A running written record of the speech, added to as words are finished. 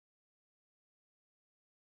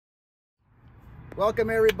Welcome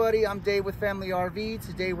everybody, I'm Dave with Family RV.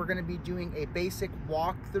 Today we're going to be doing a basic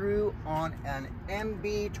walkthrough on an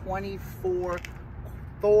MB24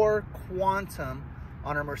 Thor Quantum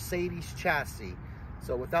on a Mercedes chassis.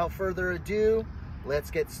 So without further ado,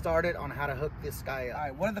 let's get started on how to hook this guy up. All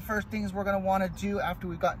right, one of the first things we're going to want to do after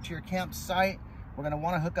we've gotten to your campsite, we're going to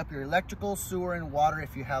want to hook up your electrical, sewer, and water.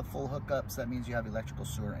 If you have full hookups, that means you have electrical,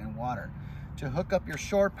 sewer, and water. To hook up your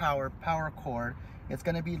shore power cord, it's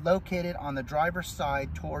going to be located on the driver's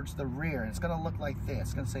side towards the rear. It's going to look like this.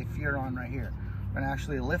 It's going to say Fear On right here. We're going to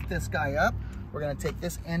actually lift this guy up. We're going to take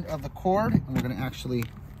this end of the cord and we're going to actually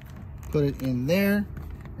put it in there.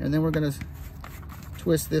 And then we're going to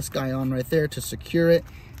twist this guy on right there to secure it.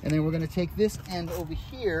 And then we're going to take this end over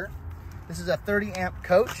here. This is a 30 amp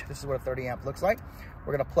coach. This is what a 30 amp looks like.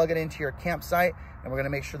 We're going to plug it into your campsite and we're going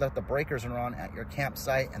to make sure that the breakers are on at your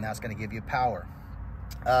campsite, and that's going to give you power.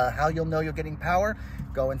 How you'll know you're getting power: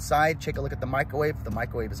 go inside, take a look at the microwave. If the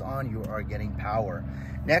microwave is on, you are getting power.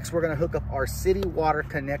 Next, we're going to hook up our city water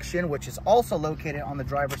connection, which is also located on the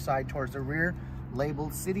driver's side towards the rear,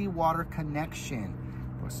 labeled city water connection.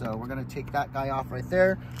 So we're going to take that guy off right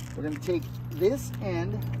there. We're going to take this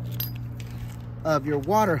end of your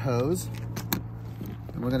water hose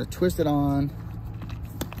and we're going to twist it on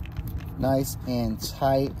nice and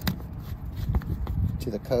tight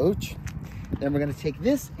to the coach. Then we're going to take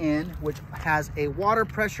this end, which has a water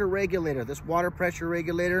pressure regulator. This water pressure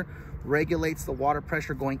regulator regulates the water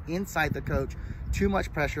pressure going inside the coach. Too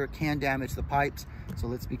much pressure can damage the pipes, so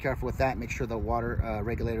let's be careful with that. Make sure the water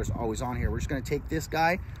regulator is always on here. We're just going to take this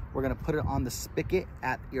guy, we're going to put it on the spigot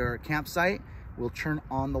at your campsite. We'll turn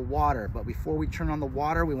on the water, but before we turn on the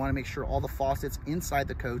water, we want to make sure all the faucets inside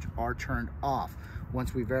the coach are turned off.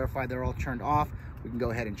 Once we verify they're all turned off, we can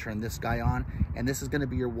go ahead and turn this guy on, and this is going to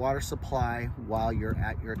be your water supply while you're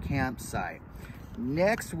at your campsite.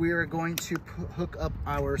 Next, we are going to hook up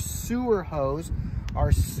our sewer hose.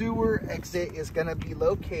 Our sewer exit is going to be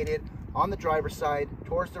located on the driver's side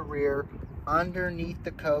towards the rear, underneath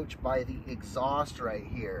the coach by the exhaust right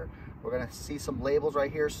here. We're going to see some labels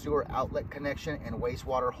right here: sewer outlet connection and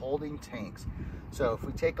wastewater holding tanks. So if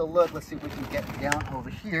we take a look, let's see if we can get down over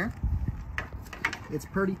here. It's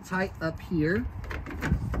pretty tight up here.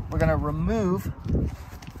 We're going to remove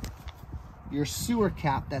your sewer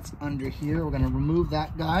cap that's under here. We're going to remove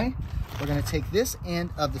that guy. We're going to take this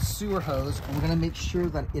end of the sewer hose and we're going to make sure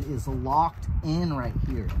that it is locked in right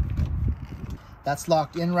here. That's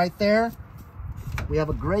locked in right there. We have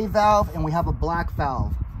a gray valve and we have a black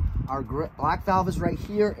valve. Our black valve is right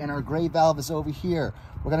here and our gray valve is over here.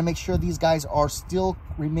 We're going to make sure these guys are still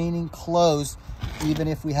remaining closed even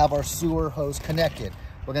if we have our sewer hose connected.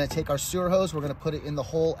 We're going to take our sewer hose, we're going to put it in the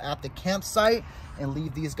hole at the campsite and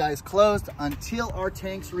leave these guys closed until our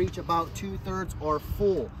tanks reach about 2/3 or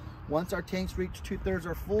full. Once our tanks reach 2/3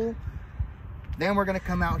 or full, then we're going to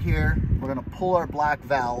come out here, we're going to pull our black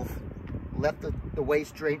valve, let the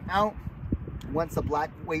waste drain out. Once the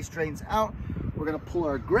black waste drains out, we're going to pull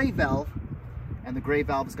our gray valve, and the gray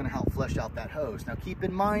valve is going to help flush out that hose. Now keep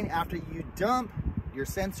in mind, after you dump, your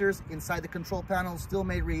sensors inside the control panel still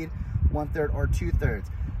may read 1/3 or 2/3.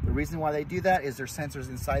 The reason why they do that is there's sensors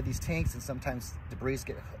inside these tanks, and sometimes debris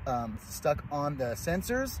get stuck on the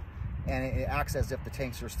sensors and it acts as if the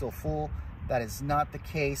tanks are still full. That is not the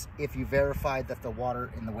case if you verified that the water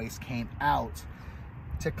in the waste came out.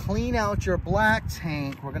 To clean out your black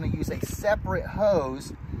tank, we're going to use a separate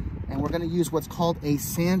hose and we're going to use what's called a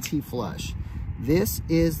Santee flush. This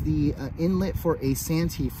is the inlet for a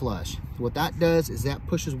Santee flush. What that does is that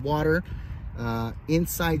pushes water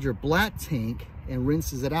inside your black tank and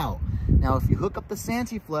rinses it out. Now, if you hook up the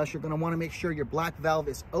Santee flush, you're going to want to make sure your black valve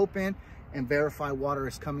is open and verify water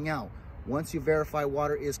is coming out. Once you verify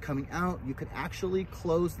water is coming out, you can actually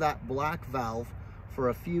close that black valve for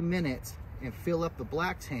a few minutes and fill up the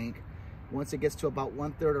black tank. Once it gets to about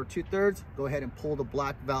 1/3 or 2/3, go ahead and pull the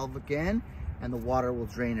black valve again and the water will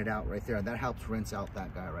drain it out right there. And that helps rinse out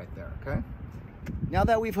that guy right there, okay? Now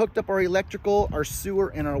that we've hooked up our electrical, our sewer,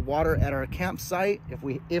 and our water at our campsite,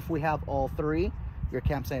 if we have all three, your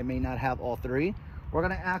campsite may not have all three, we're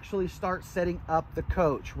gonna actually start setting up the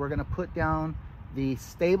coach. We're gonna put down the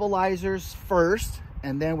stabilizers first,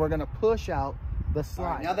 and then we're gonna push out the slide.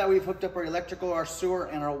 Right, now that we've hooked up our electrical, our sewer,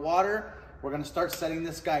 and our water, we're gonna start setting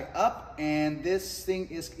this guy up, and this thing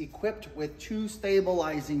is equipped with 2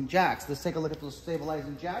 stabilizing jacks. Let's take a look at those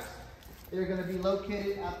stabilizing jacks. They're going to be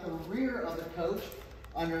located at the rear of the coach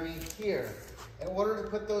underneath here. In order to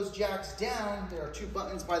put those jacks down, there are 2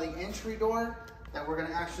 buttons by the entry door that we're going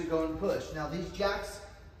to actually go and push. Now these jacks,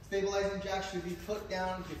 stabilizing jacks, should be put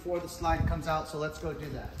down before the slide comes out, so let's go do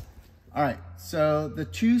that. All right, so the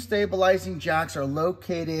two stabilizing jacks are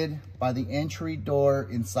located by the entry door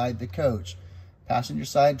inside the coach. Passenger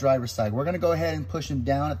side, driver side. We're gonna go ahead and push them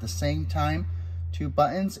down at the same time, 2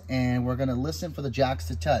 buttons, and we're gonna listen for the jacks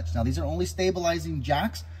to touch. Now these are only stabilizing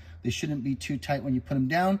jacks. They shouldn't be too tight when you put them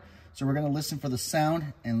down. So we're gonna listen for the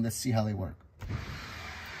sound and let's see how they work.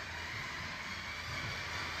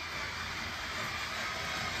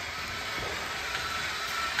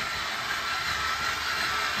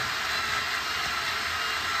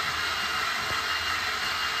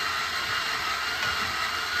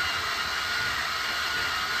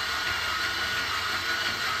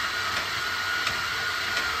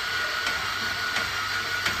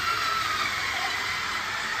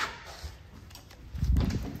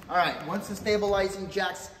 All right, once the stabilizing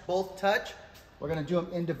jacks both touch, we're gonna do them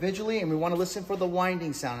individually and we wanna listen for the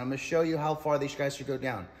winding sound. I'm gonna show you how far these guys should go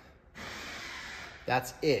down.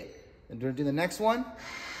 That's it. And we're gonna do the next one.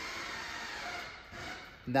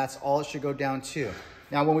 And that's all it should go down to.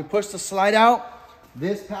 Now when we push the slide out,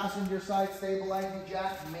 this passenger side stabilizing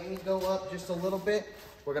jack may go up just a little bit.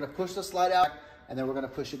 We're gonna push the slide out and then we're gonna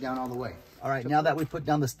push it down all the way. All right, now that we put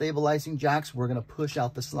down the stabilizing jacks, we're gonna push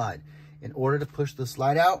out the slide. In order to push the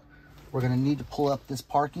slide out, we're gonna need to pull up this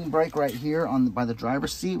parking brake right here by the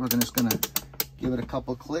driver's seat. We're just gonna give it a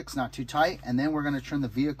couple clicks, not too tight, and then we're gonna turn the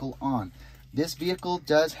vehicle on. This vehicle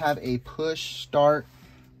does have a push start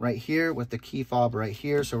right here with the key fob right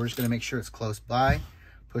here, so we're just gonna make sure it's close by.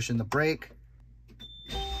 Pushing the brake.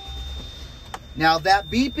 Now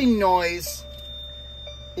that beeping noise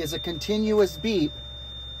is a continuous beep.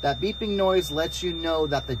 That beeping noise lets you know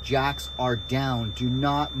that the jacks are down. Do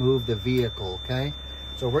not move the vehicle, okay?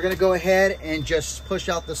 So we're gonna go ahead and just push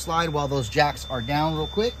out the slide while those jacks are down real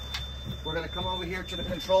quick. We're gonna come over here to the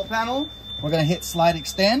control panel. We're gonna hit slide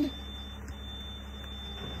extend.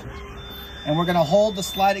 And we're gonna hold the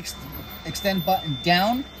slide extend button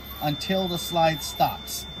down until the slide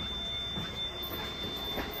stops.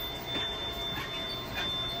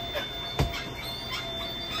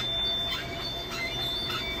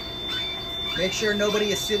 Make sure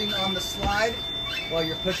nobody is sitting on the slide while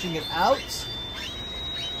you're pushing it out.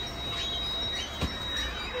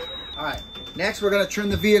 All right, next we're gonna turn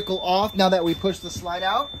the vehicle off now that we push the slide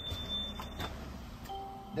out.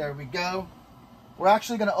 There we go. We're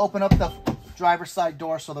actually gonna open up the driver's side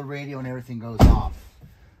door so the radio and everything goes off.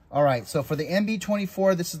 All right, so for the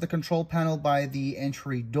MB24, this is the control panel by the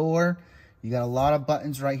entry door. You got a lot of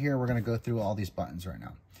buttons right here. We're gonna go through all these buttons right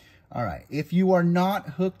now. All right, if you are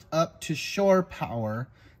not hooked up to shore power,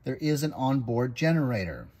 there is an onboard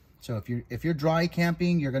generator. So if you're dry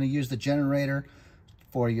camping, you're gonna use the generator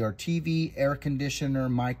for your TV, air conditioner,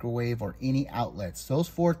 microwave, or any outlets. Those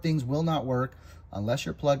 4 things will not work unless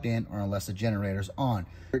you're plugged in or unless the generator's on.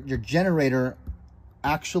 Your generator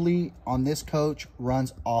actually on this coach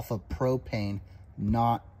runs off of propane,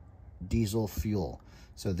 not diesel fuel.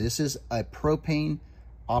 So this is a propane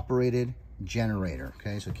operated generator,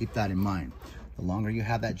 okay? So keep that in mind. The longer you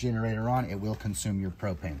have that generator on, it will consume your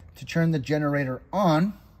propane. To turn the generator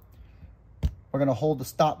on, we're gonna hold the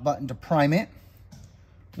stop button to prime it.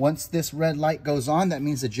 Once this red light goes on, that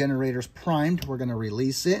means the generator's primed. We're gonna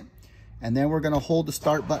release it, and then we're gonna hold the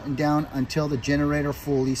start button down until the generator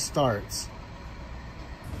fully starts.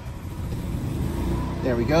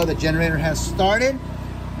 There we go, the generator has started.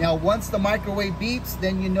 Now, once the microwave beeps,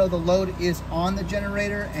 then you know the load is on the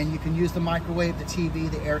generator and you can use the microwave, the TV,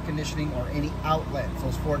 the air conditioning, or any outlet,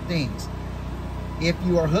 those 4 things. If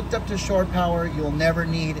you are hooked up to shore power, you'll never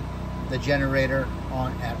need the generator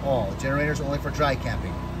on at all. The generator is only for dry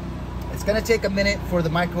camping. It's gonna take a minute for the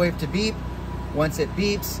microwave to beep. Once it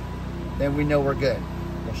beeps, then we know we're good.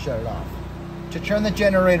 We'll shut it off. To turn the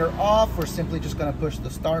generator off, we're simply just gonna push the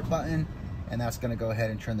start button, and that's gonna go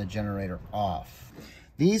ahead and turn the generator off.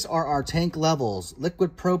 These are our tank levels: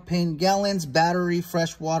 liquid propane gallons, battery,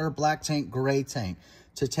 fresh water, black tank, gray tank.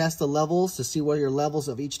 To test the levels, to see what your levels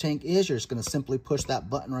of each tank is, you're just gonna simply push that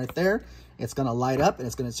button right there. It's gonna light up and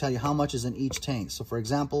it's gonna tell you how much is in each tank. So for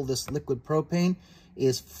example, this liquid propane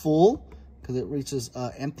is full because it reaches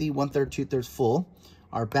empty, 1/3, 2/3 full.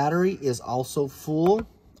 Our battery is also full.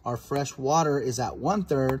 Our fresh water is at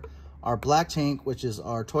 1/3. Our black tank, which is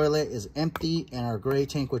our toilet, is empty. And our gray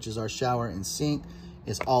tank, which is our shower and sink,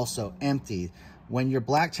 is also empty. When your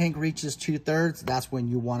black tank reaches 2/3, that's when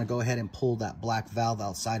you want to go ahead and pull that black valve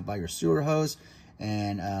outside by your sewer hose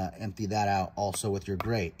and empty that out also with your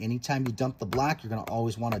gray. Anytime you dump the black, you're going to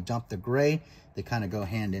always want to dump the gray. They kind of go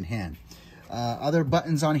hand in hand. Other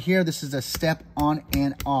buttons on here, this is a step on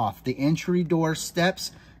and off. The entry door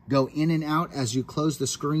steps go in and out as you close the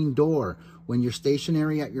screen door. When you're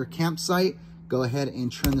stationary at your campsite, go ahead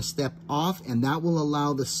and turn the step off, and that will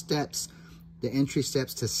allow the steps, the entry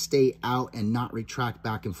steps, to stay out and not retract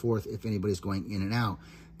back and forth if anybody's going in and out.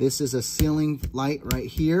 This is a ceiling light right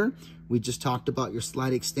here. We just talked about your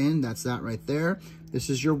slide extend. That's that right there. This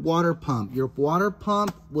is your water pump. Your water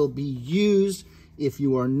pump will be used if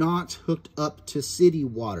you are not hooked up to city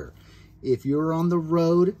water. If you're on the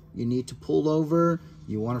road, you need to pull over,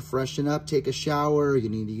 you want to freshen up, take a shower, you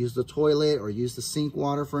need to use the toilet or use the sink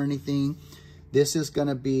water for anything, this is going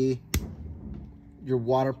to be your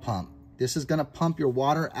water pump. This is going to pump your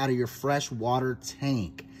water out of your fresh water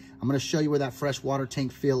tank. I'm going to show you where that fresh water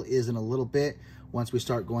tank fill is in a little bit once we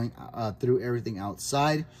start going through everything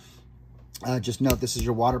outside. Just note, this is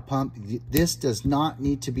your water pump. This does not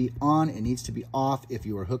need to be on. It needs to be off if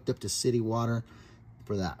you are hooked up to city water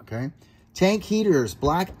for that, okay? Tank heaters,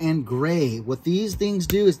 black and gray. What these things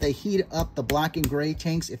do is they heat up the black and gray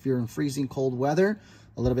tanks if you're in freezing cold weather,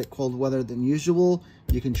 a little bit cold weather than usual.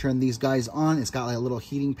 You can turn these guys on. It's got like a little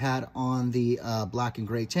heating pad on the black and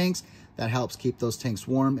gray tanks. That helps keep those tanks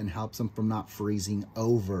warm and helps them from not freezing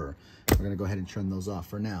over. We're gonna go ahead and turn those off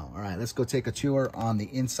for now. All right, let's go take a tour on the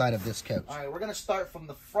inside of this coach. All right, we're gonna start from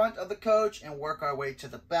the front of the coach and work our way to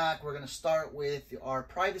the back. We're gonna start with our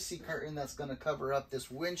privacy curtain that's gonna cover up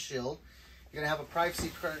this windshield. You're gonna have a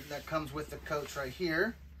privacy curtain that comes with the coach right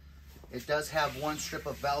here. It does have one strip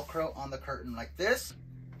of Velcro on the curtain like this.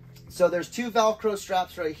 So there's two Velcro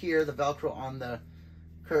straps right here, the Velcro on the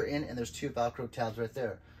curtain, and there's two Velcro tabs right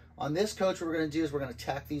there. On this coach, what we're gonna do is we're gonna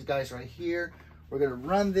tack these guys right here. We're gonna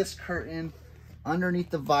run this curtain underneath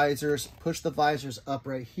the visors, push the visors up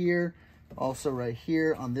right here. Also right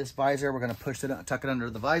here on this visor, we're gonna push it, tuck it under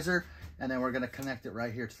the visor, and then we're gonna connect it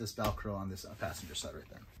right here to this Velcro on this passenger side right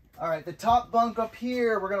there. All right, the top bunk up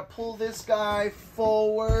here, we're gonna pull this guy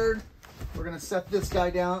forward. We're gonna set this guy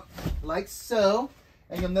down like so.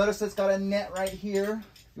 And you'll notice it's got a net right here.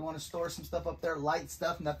 If you wanna store some stuff up there, light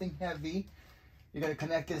stuff, nothing heavy. You're gonna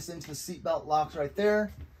connect this into the seatbelt locks right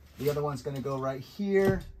there. The other one's gonna go right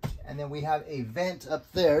here. And then we have a vent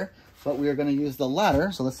up there, but we are gonna use the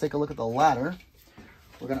ladder. So let's take a look at the ladder.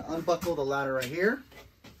 We're gonna unbuckle the ladder right here.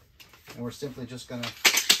 And we're simply just gonna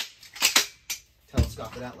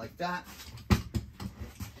telescope it out like that.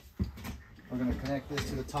 We're gonna connect this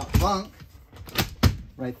to the top bunk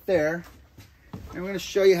right there. And we're gonna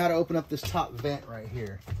show you how to open up this top vent right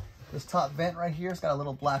here. This top vent right here, it's got a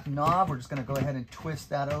little black knob. We're just gonna go ahead and twist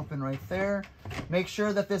that open right there. Make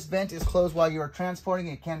sure that this vent is closed while you are transporting.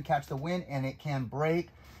 It can catch the wind and it can break.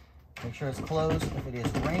 Make sure it's closed if it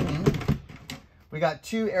is raining. We got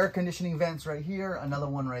two air conditioning vents right here, another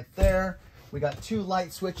one right there. We got two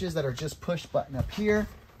light switches that are just push button up here.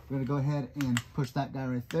 We're gonna go ahead and push that guy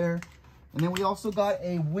right there. And then we also got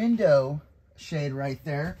a window shade right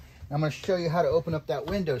there. I'm gonna show you how to open up that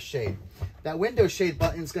window shade. That window shade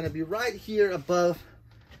button is gonna be right here above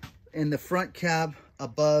in the front cab,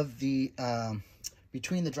 above the,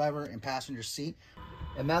 between the driver and passenger seat.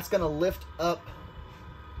 And that's gonna lift up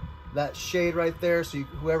that shade right there so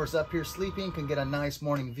whoever's up here sleeping can get a nice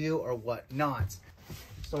morning view or whatnot.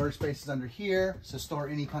 Storage space is under here, so store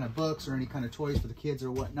any kind of books or any kind of toys for the kids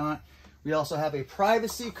or whatnot. We also have a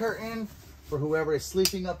privacy curtain for whoever is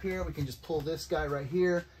sleeping up here. We can just pull this guy right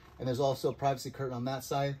here, and there's also a privacy curtain on that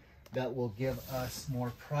side that will give us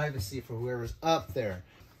more privacy for whoever's up there.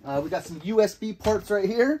 We got some USB ports right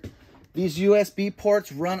here. These USB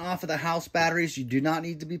ports run off of the house batteries. You do not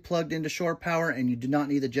need to be plugged into shore power, and you do not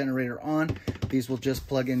need the generator on. These will just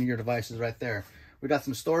plug into your devices right there. We got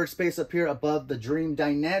some storage space up here above the Dream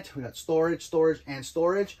Dinette. We got storage, storage, and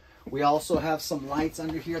storage. We also have some lights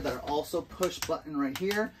under here that are also push button right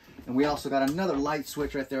here. And we also got another light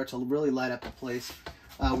switch right there to really light up the place.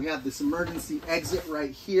 We have this emergency exit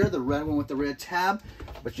right here, the red one with the red tab.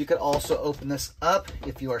 But you could also open this up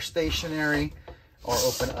if you are stationary, or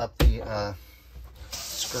open up the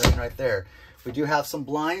screen right there. We do have some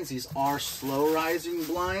blinds. These are slow rising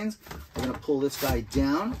blinds. We're gonna pull this guy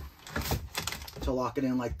down to lock it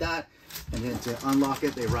in like that. And then to unlock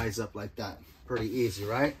it, they rise up like that. Pretty easy,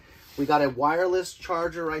 right? We got a wireless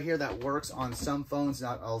charger right here that works on some phones.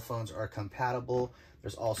 Not all phones are compatible.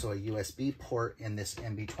 There's also a USB port in this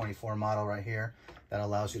MB24 model right here that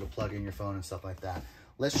allows you to plug in your phone and stuff like that.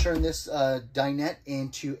 Let's turn this dinette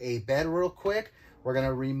into a bed real quick. We're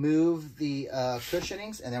gonna remove the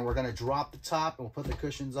cushionings, and then we're gonna drop the top, and we'll put the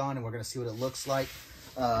cushions on, and we're gonna see what it looks like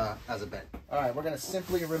as a bed. All right, we're gonna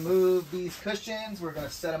simply remove these cushions. We're gonna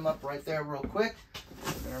set them up right there real quick.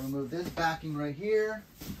 We're gonna remove this backing right here.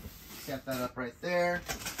 Set that up right there.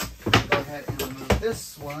 Go ahead and remove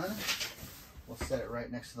this one. We'll set it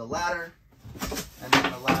right next to the ladder. And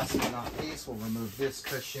then the last but not least, we'll remove this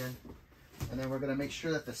cushion And then we're gonna make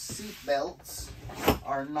sure that the seat belts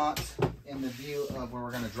are not in the view of where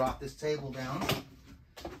we're gonna drop this table down.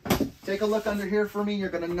 Take a look under here for me. You're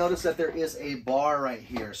gonna notice that there is a bar right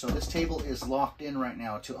here. So this table is locked in right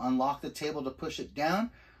now. To unlock the table, to push it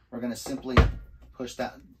down, we're gonna simply push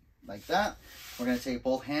that like that. We're gonna take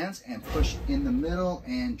both hands and push in the middle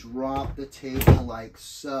and drop the table like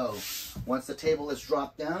so. Once the table is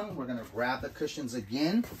dropped down, we're gonna grab the cushions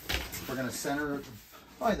again. We're gonna center,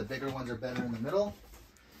 probably the bigger ones are better in the middle.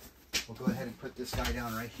 We'll go ahead and put this guy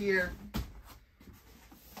down right here.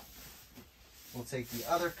 We'll take the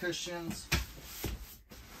other cushions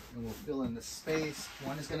and we'll fill in the space.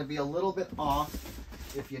 One is gonna be a little bit off,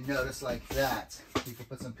 if you notice, like that. You can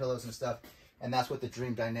put some pillows and stuff, and that's what the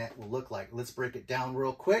Dream Dinette will look like. Let's break it down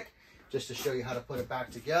real quick, just to show you how to put it back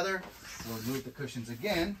together. We'll remove the cushions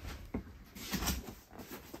again.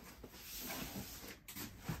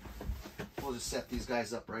 We'll just set these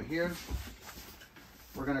guys up right here.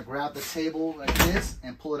 We're gonna grab the table like this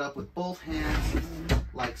and pull it up with both hands,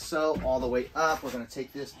 like so, all the way up. We're gonna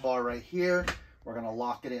take this bar right here. We're gonna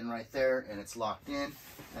lock it in right there, and it's locked in.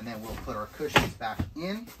 And then we'll put our cushions back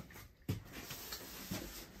in,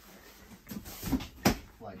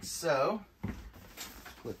 like so.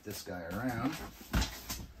 Flip this guy around.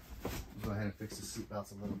 We'll go ahead and fix the seat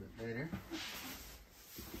belts a little bit later.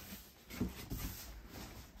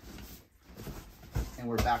 And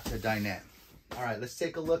we're back to dinette. All right, let's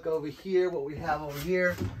take a look over here. What we have over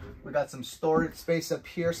here, we got some storage space up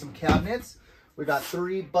here, some cabinets. We got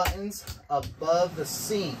 3 buttons above the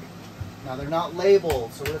sink. Now they're not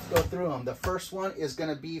labeled, so let's go through them. The first one is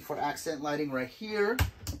gonna be for accent lighting right here.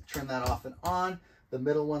 Turn that off and on. The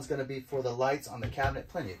middle one's gonna be for the lights on the cabinet.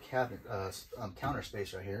 Plenty of cabinet counter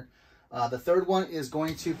space right here. The third one is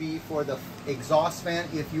going to be for the exhaust fan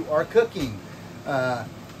if you are cooking.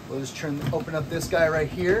 We'll just open up this guy right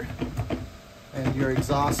here, and your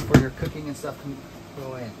exhaust for your cooking and stuff can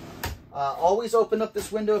go in. Always open up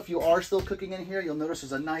this window if you are still cooking in here. You'll notice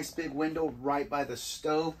there's a nice big window right by the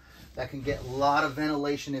stove that can get a lot of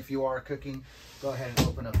ventilation if you are cooking. Go ahead and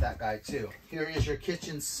open up that guy too. Here is your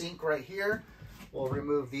kitchen sink right here. We'll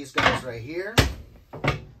remove these guys right here.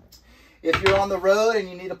 If you're on the road and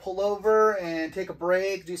you need to pull over and take a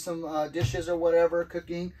break, do some dishes or whatever,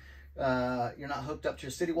 cooking, you're not hooked up to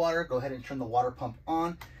your city water, go ahead and turn the water pump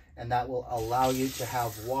on, and that will allow you to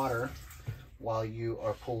have water while you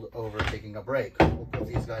are pulled over taking a break. We'll put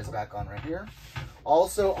these guys back on right here.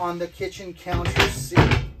 Also on the kitchen counter seat,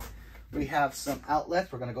 we have some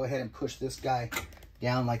outlets. We're gonna go ahead and push this guy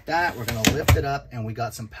down like that. We're gonna lift it up, and we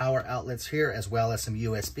got some power outlets here as well as some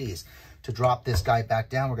USBs. To drop this guy back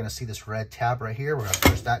down, we're gonna see this red tab right here. We're gonna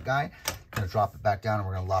push that guy, gonna drop it back down, and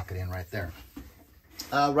we're gonna lock it in right there.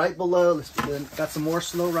 Right below, got some more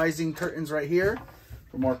slow rising curtains right here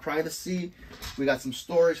for more privacy. We got some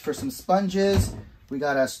storage for some sponges. We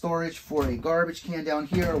got a storage for a garbage can down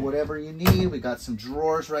here or whatever you need. We got some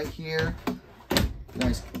drawers right here.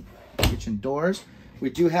 Nice kitchen doors. We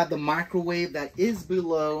do have the microwave that is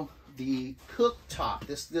below the cooktop.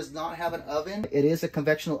 This does not have an oven. It is a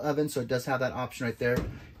conventional oven, so it does have that option right there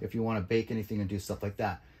if you want to bake anything and do stuff like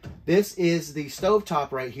that. This is the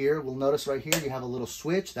stovetop right here. We'll notice right here you have a little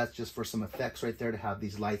switch. That's just for some effects right there to have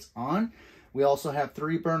these lights on. We also have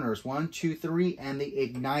 3 burners, 1, 2, 3, and the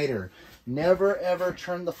igniter. Never ever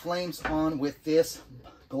turn the flames on with this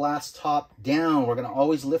glass top down. We're gonna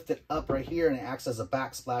always lift it up right here, and it acts as a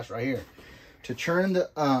backsplash right here. To turn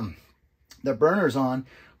the burners on,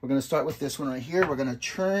 we're gonna start with this one right here. We're gonna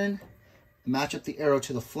match up the arrow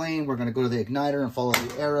to the flame. We're gonna go to the igniter and follow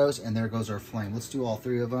the arrows, and there goes our flame. Let's do all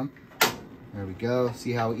 3 of them. There we go.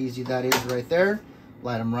 See how easy that is right there?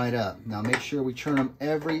 Light them right up. Now make sure we turn them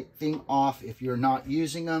everything off. If you're not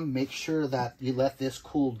using them, make sure that you let this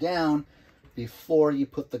cool down before you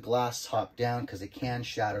put the glass top down, because it can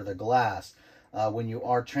shatter the glass. When you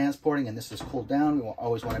are transporting and this is cooled down, we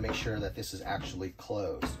always want to make sure that this is actually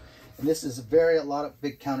closed. And this is a lot of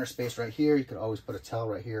big counter space right here. You could always put a towel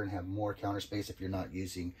right here and have more counter space if you're not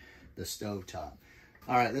using the stove top.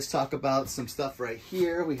 All right, let's talk about some stuff right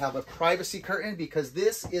here. We have a privacy curtain because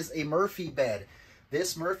this is a Murphy bed.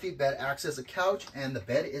 This Murphy bed acts as a couch, and the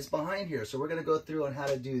bed is behind here. So we're gonna go through on how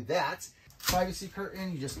to do that. Privacy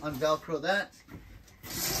curtain, you just unvelcro that.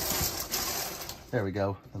 There we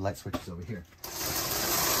go, the light switch is over here.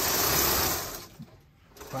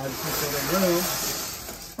 Privacy for the room.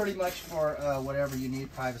 It's pretty much for whatever you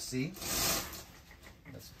need privacy.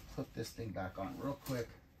 Let's put this thing back on real quick.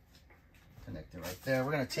 Connect it right there.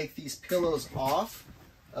 We're gonna take these pillows off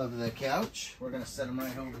of the couch. We're gonna set them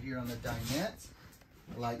right over here on the dinette,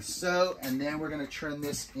 like so, and then we're gonna turn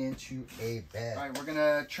this into a bed. All right, we're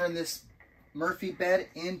gonna turn this Murphy bed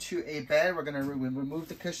into a bed. We're gonna remove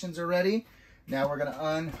the cushions already. Now we're gonna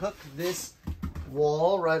unhook this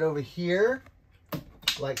wall right over here,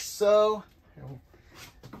 like so.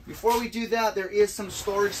 Before we do that, there is some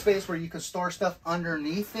storage space where you can store stuff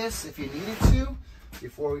underneath this if you needed to,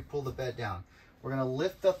 before we pull the bed down. We're gonna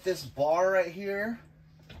lift up this bar right here.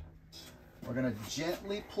 We're gonna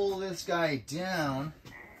gently pull this guy down,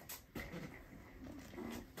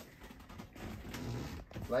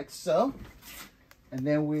 like so. And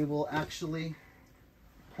then we will actually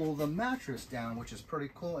pull the mattress down, which is pretty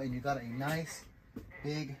cool. And you got a nice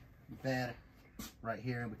big bed right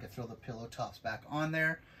here. We could throw the pillow tops back on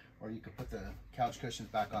there, or you could put the couch cushions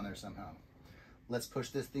back on there somehow. Let's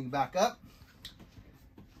push this thing back up.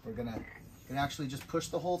 We're gonna actually just push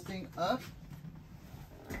the whole thing up.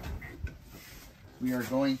 We are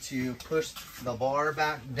going to push the bar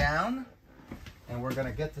back down. And we're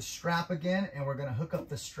gonna get the strap again, and we're gonna hook up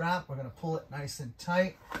the strap. We're gonna pull it nice and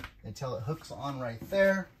tight until it hooks on right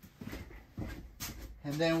there.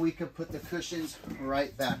 And then we can put the cushions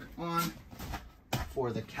right back on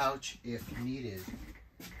for the couch if needed.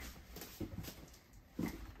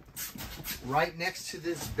 Right next to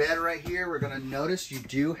this bed right here, we're gonna notice you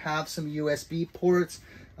do have some USB ports,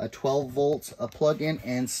 a 12 volts, a plug-in,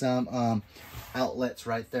 and some outlets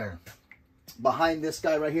right there. Behind this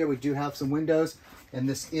guy right here, we do have some windows, and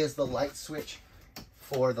this is the light switch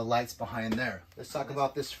for the lights behind there. Let's talk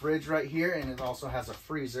about this fridge right here, and it also has a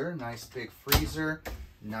freezer. Nice big freezer,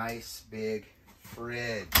 nice big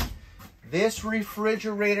fridge. This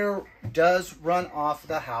refrigerator does run off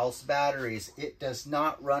the house batteries. It does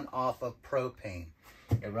not run off of propane.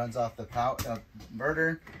 It runs off the power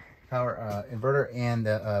inverter and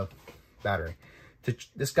the battery.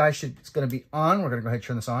 This guy it's going to be on. We're going to go ahead and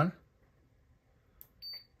turn this on.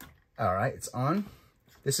 All right, it's on.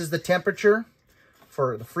 This is the temperature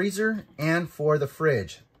for the freezer and for the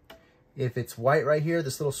fridge. If it's white right here,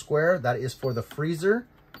 this little square, that is for the freezer,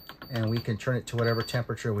 and we can turn it to whatever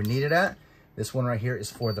temperature we need it at. This one right here is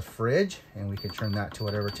for the fridge, and we can turn that to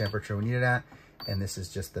whatever temperature we need it at. And this is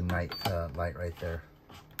just the night light right there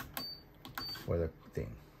for the thing.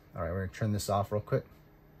 All right, we're gonna turn this off real quick.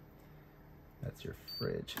 That's your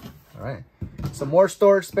fridge. All right, some more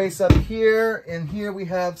storage space up here. In here we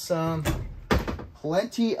have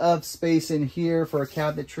plenty of space in here for a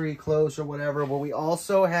cabinetry, clothes, or whatever. But we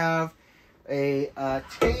also have a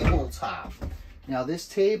tabletop. Now this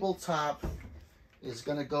tabletop is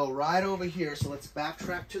gonna go right over here. So let's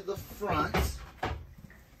backtrack to the front. I'm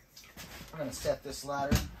gonna set this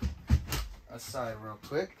ladder aside real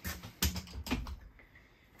quick.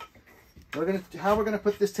 How we're gonna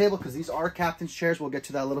put this table, because these are captain's chairs. We'll get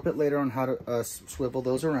to that a little bit later on how to swivel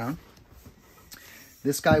those around.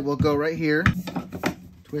 This guy will go right here,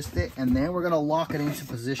 twist it, and then we're gonna lock it into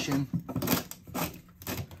position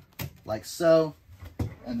like so.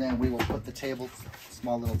 And then we will put the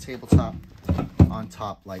small little tabletop on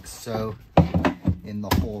top like so in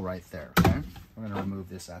the hole right there, okay? We're gonna remove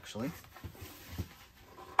this actually.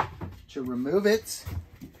 To remove it,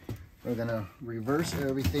 we're gonna reverse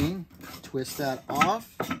everything, twist that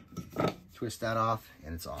off,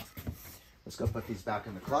 and it's off. Let's go put these back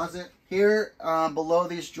in the closet. Here, below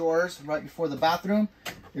these drawers, right before the bathroom,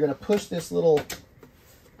 you're gonna push this little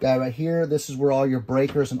guy right here. This is where all your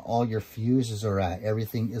breakers and all your fuses are at.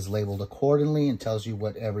 Everything is labeled accordingly and tells you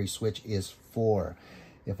what every switch is for.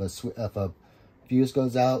 If a fuse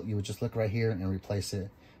goes out, you would just look right here and replace it,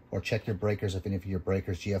 or check your breakers if any of your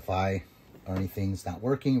breakers, GFI or anything's not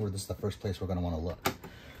working, or this is the first place we're going to want to look.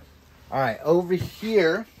 All right, over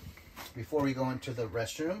here, before we go into the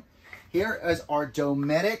restroom, here is our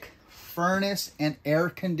Dometic furnace and air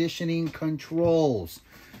conditioning controls.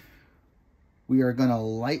 We are going to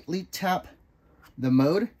lightly tap the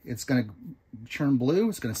mode. It's going to turn blue.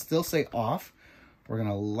 It's going to still say off. We're going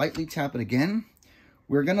to lightly tap it again.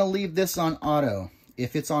 We're going to leave this on auto.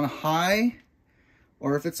 If it's on high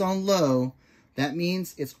or if it's on low, that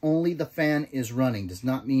means it's only the fan is running. Does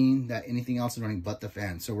not mean that anything else is running but the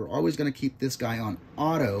fan. So we're always going to keep this guy on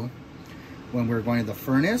auto when we're going to the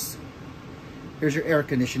furnace. Here's your air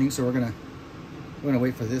conditioning. So we're going to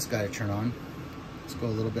wait for this guy to turn on. Let's go a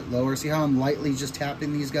little bit lower. See how I'm lightly just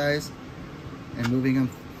tapping these guys and moving them?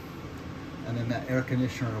 And then that air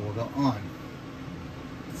conditioner will go on.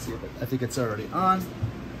 Let's see if I think it's already on.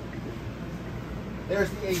 There's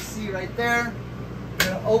the AC right there. We're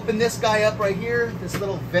gonna open this guy up right here, this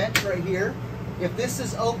little vent right here. If this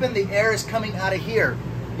is open, the air is coming out of here.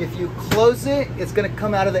 If you close it, it's gonna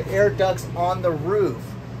come out of the air ducts on the roof.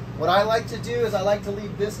 What I like to do is I like to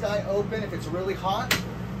leave this guy open. If it's really hot,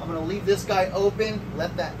 I'm gonna leave this guy open,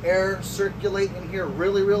 let that air circulate in here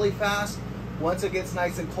really, really fast. Once it gets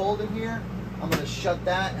nice and cold in here, I'm gonna shut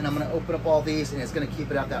that and I'm gonna open up all these, and it's gonna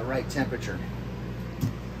keep it at that right temperature.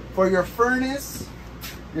 For your furnace,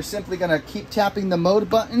 you're simply gonna keep tapping the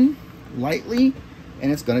mode button lightly,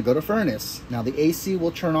 and it's gonna go to furnace. Now the AC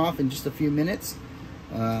will turn off in just a few minutes,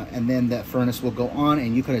 and then that furnace will go on,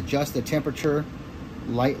 and you can adjust the temperature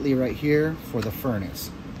lightly right here for the furnace.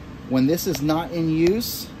 When this is not in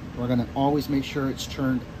use, we're gonna always make sure it's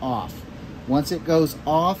turned off. Once it goes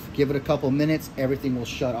off, give it a couple minutes, everything will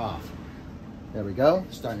shut off. There we go,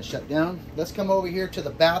 starting to shut down. Let's come over here to the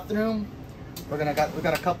bathroom. We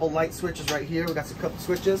got a couple light switches right here. We got a couple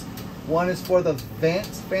switches. One is for the vent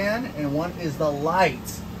fan and one is the light.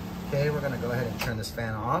 Okay, we're gonna go ahead and turn this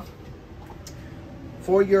fan off.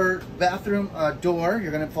 For your bathroom door,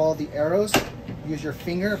 you're gonna follow the arrows. Use your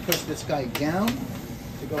finger, push this guy down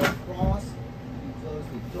to go across, and close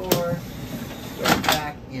the door, go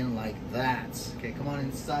back in like that. Okay, come on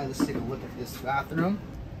inside, let's take a look at this bathroom.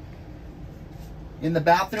 In the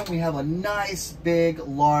bathroom, we have a nice, big,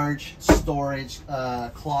 large storage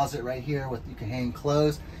closet right here with you can hang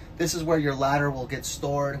clothes. This is where your ladder will get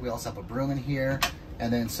stored. We also have a broom in here,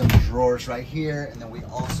 and then some drawers right here, and then we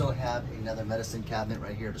also have another medicine cabinet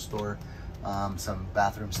right here to store some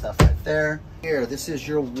bathroom stuff right there. Here, this is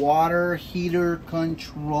your water heater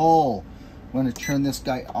control. I'm going to turn this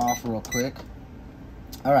guy off real quick.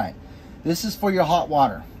 All right, this is for your hot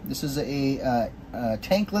water. This is a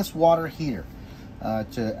tankless water heater.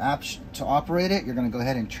 To operate it, you're going to go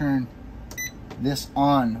ahead and turn this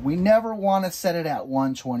on. We never want to set it at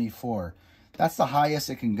 124. That's the highest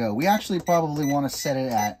it can go. We actually probably want to set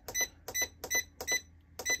it at,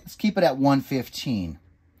 let's keep it at 115.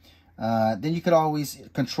 Then you could always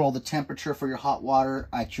control the temperature for your hot water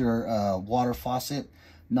at your water faucet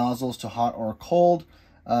nozzles to hot or cold.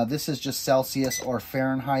 This is just Celsius or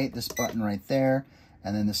Fahrenheit, this button right there.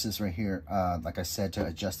 And then this is right here, like I said, to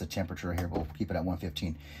adjust the temperature right here. We'll keep it at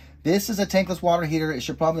 115. This is a tankless water heater. It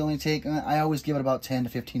should probably only take, I always give it about 10 to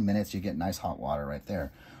 15 minutes. You get nice hot water right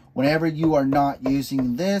there. Whenever you are not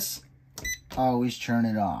using this, always turn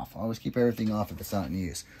it off. Always keep everything off if it's not in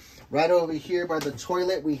use. Right over here by the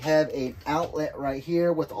toilet, we have an outlet right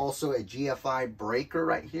here with also a GFI breaker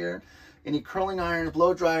right here. Any curling iron,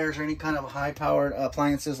 blow dryers, or any kind of high-powered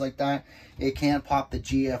appliances like that, it can pop the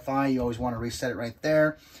GFI. You always want to reset it right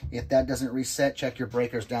there. If that doesn't reset, check your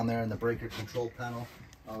breakers down there in the breaker control panel.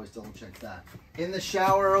 Always double check that. In the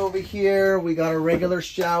shower over here, we got a regular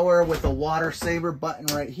shower with a water saver button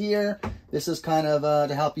right here. This is kind of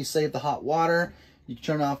to help you save the hot water. You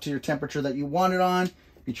turn it off to your temperature that you want it on.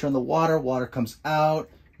 You turn the water comes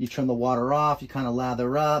out. You turn the water off, you kind of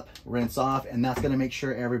lather up, rinse off, and that's going to make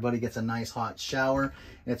sure everybody gets a nice hot shower.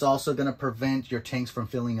 It's also going to prevent your tanks from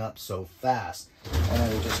filling up so fast. And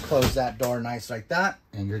then we just close that door nice like that,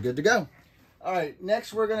 and you're good to go. All right,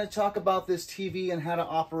 next we're going to talk about this TV and how to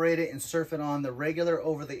operate it and surf it on the regular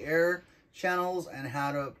over-the-air channels and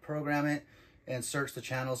how to program it and search the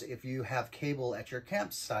channels if you have cable at your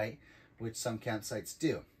campsite, which some campsites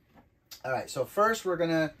do. All right, so first we're going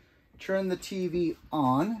to turn the TV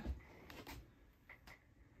on.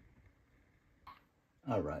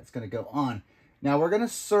 All right, it's going to go on. Now we're going to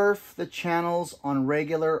surf the channels on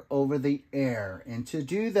regular over the air. And to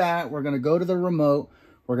do that, we're going to go to the remote.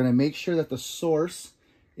 We're going to make sure that the source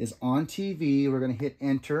is on TV. We're going to hit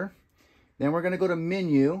enter. Then we're going to go to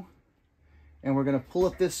menu and we're going to pull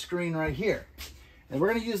up this screen right here. And we're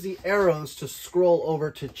going to use the arrows to scroll over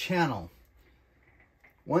to channel.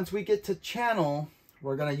 Once we get to channel,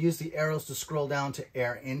 we're going to use the arrows to scroll down to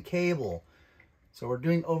air and cable. So we're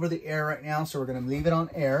doing over the air right now, so we're going to leave it on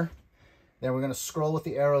air. Then we're going to scroll with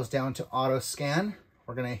the arrows down to auto scan.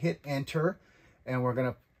 We're going to hit enter, and we're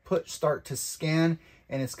going to put start to scan,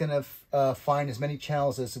 and it's going to find as many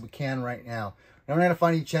channels as we can right now. Now we're not going to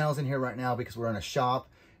find any channels in here right now because we're in a shop,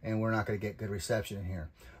 and we're not going to get good reception in here.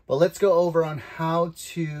 But let's go over on how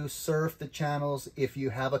to surf the channels if you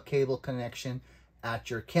have a cable connection at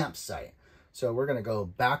your campsite. So we're going to go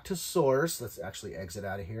back to source. Let's actually exit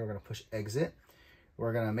out of here. We're going to push exit.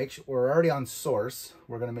 We're going to make sure we're already on source.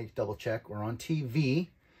 We're going to make double check. We're on TV.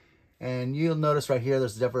 And you'll notice right here,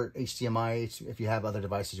 there's different HDMI if you have other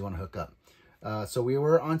devices you want to hook up. So we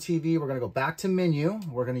were on TV. We're going to go back to menu.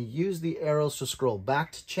 We're going to use the arrows to scroll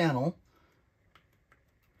back to channel.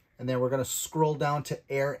 And then we're going to scroll down to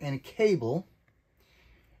air and cable.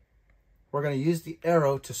 We're going to use the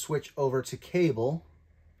arrow to switch over to cable.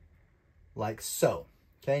 Like so.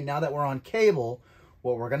 Okay, now that we're on cable,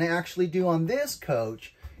 what we're going to actually do on this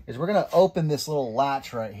coach is we're going to open this little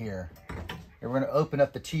latch right here. And we're going to open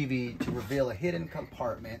up the TV to reveal a hidden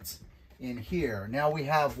compartment in here. Now we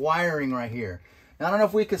have wiring right here. Now, I don't know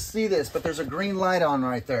if we can see this, but there's a green light on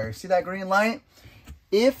right there. See that green light?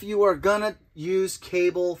 If you are gonna use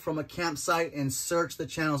cable from a campsite and search the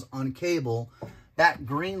channels on cable, that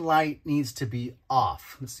green light needs to be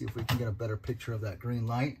off. Let's see if we can get a better picture of that green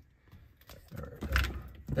light.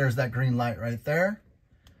 There's that green light right there.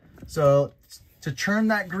 So to turn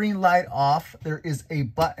that green light off, there is a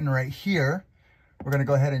button right here. We're gonna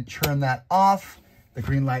go ahead and turn that off. The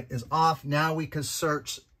green light is off. Now we can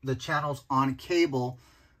search the channels on cable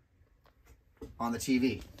on the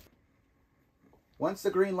TV. Once the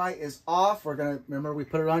green light is off, we're gonna, remember we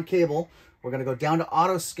put it on cable, we're gonna go down to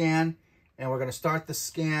auto scan and we're gonna start the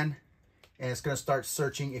scan and it's gonna start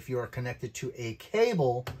searching if you are connected to a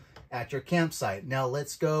cable at your campsite. Now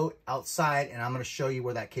let's go outside and I'm gonna show you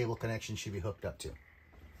where that cable connection should be hooked up to.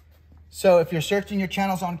 So if you're searching your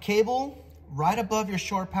channels on cable, right above your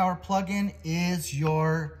shore power plug-in is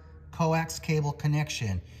your coax cable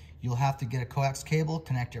connection. You'll have to get a coax cable,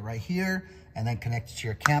 connect it right here, and then connect it to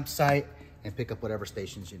your campsite and pick up whatever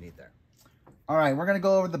stations you need there. All right, we're gonna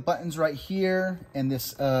go over the buttons right here and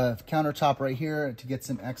this countertop right here to get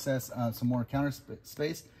some access, some more counter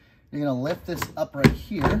space. You're gonna lift this up right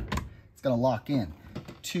here. It's gonna lock in.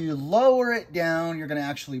 To lower it down, you're gonna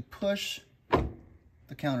actually push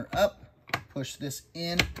the counter up, push this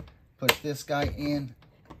in, push this guy in,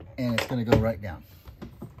 and it's gonna go right down.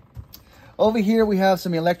 Over here, we have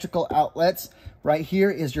some electrical outlets. Right here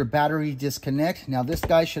is your battery disconnect. Now this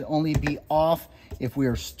guy should only be off if we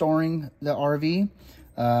are storing the RV.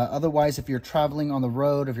 Otherwise, if you're traveling on the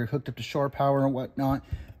road, if you're hooked up to shore power and whatnot,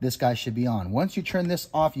 this guy should be on. Once you turn this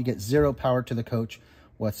off, you get zero power to the coach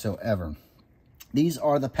whatsoever. These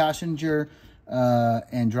are the passenger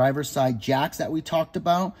and driver's side jacks that we talked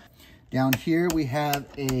about. Down here, we have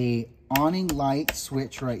a awning light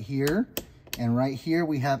switch right here. And right here,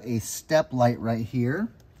 we have a step light right here.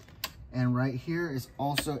 And right here is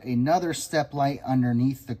also another step light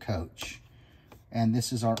underneath the coach. And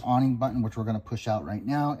this is our awning button, which we're gonna push out right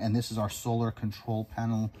now. And this is our solar control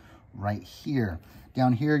panel right here.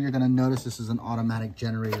 Down here, you're gonna notice this is an automatic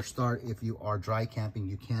generator start. If you are dry camping,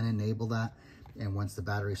 you can enable that. And once the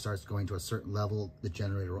battery starts going to a certain level, the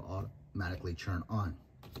generator will automatically turn on.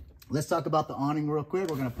 Let's talk about the awning real quick.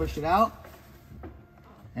 We're gonna push it out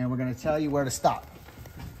and we're gonna tell you where to stop.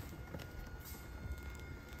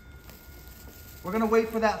 We're gonna wait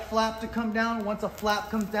for that flap to come down. Once a flap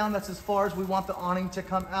comes down, that's as far as we want the awning to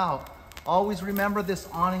come out. Always remember this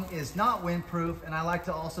awning is not windproof, and I like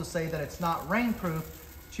to also say that it's not rainproof.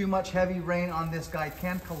 Too much heavy rain on this guy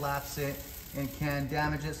can collapse it and can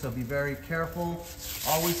damage it, so be very careful.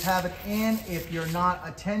 Always have it in if you're not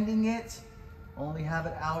attending it. Only have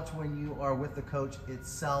it out when you are with the coach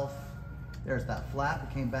itself. There's that flap,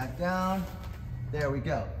 it came back down. There we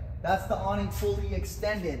go. That's the awning fully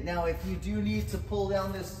extended. Now, if you do need to pull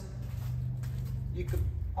down this, you could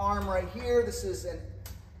arm right here. This is an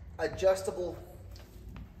adjustable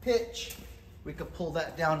pitch. We could pull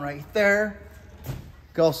that down right there. You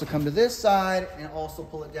could also come to this side and also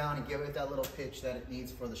pull it down and give it that little pitch that it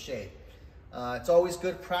needs for the shade. It's always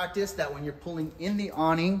good practice that when you're pulling in the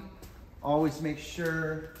awning, always make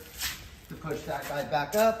sure to push that guy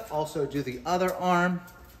back up. Also do the other arm.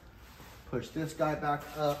 Push this guy back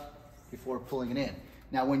up before pulling it in.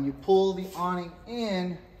 Now, when you pull the awning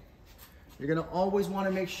in, you're gonna always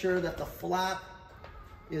wanna make sure that the flap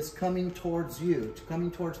is coming towards you,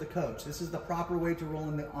 coming towards the coach. This is the proper way to roll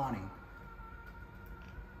in the awning.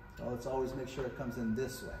 So let's always make sure it comes in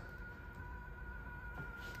this way.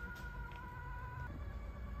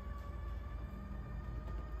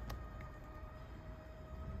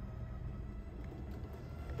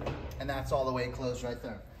 And that's all the way closed right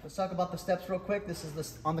there. Let's talk about the steps real quick. This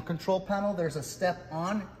is on the control panel. There's a step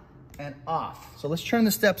on and off. So let's turn the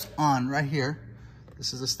steps on right here.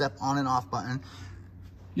 This is a step on and off button.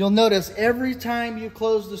 You'll notice every time you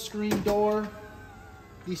close the screen door,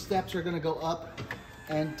 these steps are gonna go up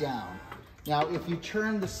and down. Now, if you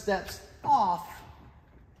turn the steps off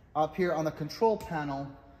up here on the control panel,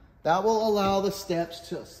 that will allow the steps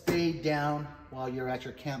to stay down while you're at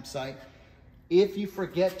your campsite. If you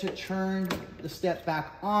forget to turn the step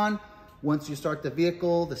back on, once you start the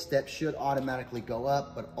vehicle, the steps should automatically go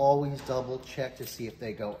up, but always double check to see if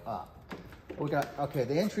they go up. We got, okay,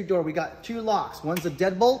 the entry door, we got two locks. One's a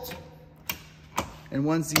deadbolt and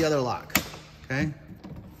one's the other lock, okay?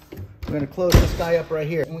 We're gonna close this guy up right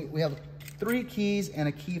here. We have 3 keys and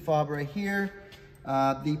a key fob right here.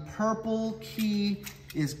 The purple key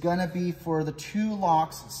is gonna be for the 2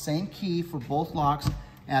 locks, same key for both locks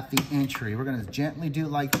at the entry. We're gonna gently do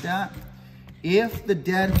like that. If the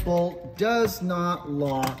deadbolt does not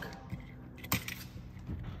lock,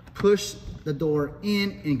 push the door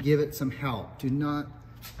in and give it some help. Do not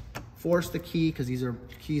force the key, because these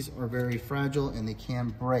keys are very fragile and they can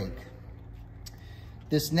break.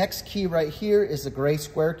 This next key right here is the gray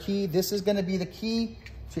square key. This is going to be the key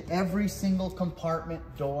to every single compartment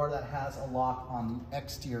door that has a lock on the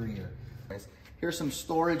exterior. Here's some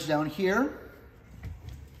storage down here.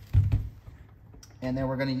 And then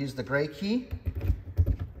we're going to use the gray key.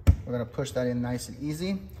 We're going to push that in nice and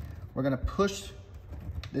easy. We're going to push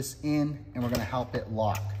this in and we're going to help it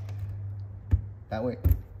lock. That way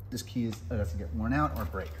this key doesn't get worn out or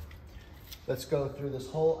break. Let's go through this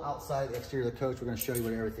whole outside exterior of the coach. We're going to show you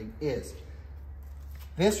what everything is.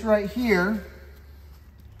 This right here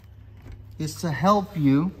is to help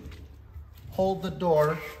you hold the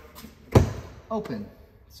door open,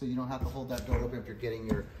 so you don't have to hold that door open if you're getting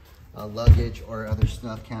your luggage or other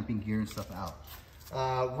stuff, camping gear and stuff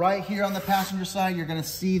out. Right here on the passenger side, you're going to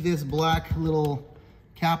see this black little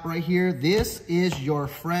cap right here. This is your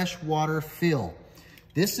fresh water fill.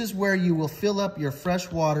 This is where you will fill up your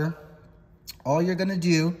fresh water. All you're going to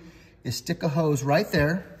do is stick a hose right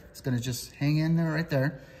there. It's going to just hang in there right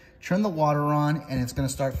there. Turn the water on and it's going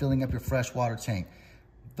to start filling up your fresh water tank.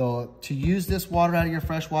 Though, to use this water out of your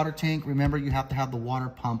fresh water tank, remember you have to have the water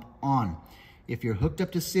pump on. If you're hooked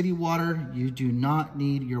up to city water, you do not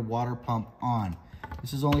need your water pump on.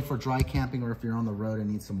 This is only for dry camping or if you're on the road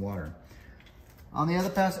and need some water. On the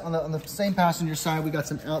other on the same passenger side, we got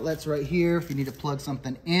some outlets right here if you need to plug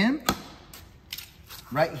something in.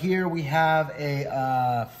 Right here we have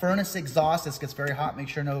a furnace exhaust. This gets very hot. Make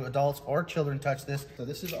sure no adults or children touch this. So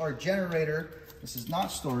this is our generator. This is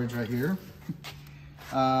not storage right here.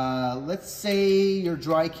 Let's say you're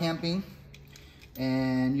dry camping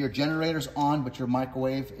and your generator's on, but your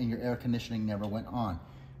microwave and your air conditioning never went on.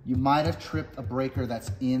 You might have tripped a breaker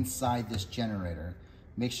that's inside this generator.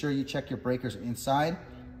 Make sure you check your breakers inside.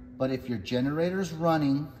 But if your generator's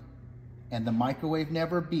running and the microwave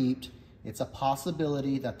never beeped, it's a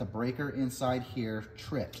possibility that the breaker inside here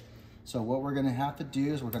tripped. So what we're gonna have to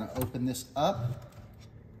do is we're gonna open this up,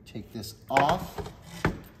 take this off,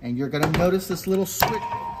 and you're gonna notice this little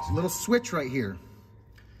switch right here.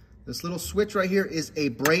 This little switch right here is a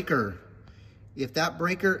breaker. If that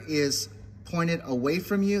breaker is pointed away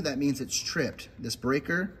from you, that means it's tripped. This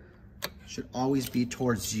breaker should always be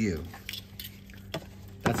towards you.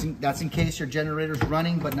 That's in case your generator's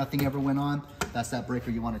running but nothing ever went on. That's that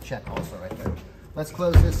breaker you want to check also right there. Let's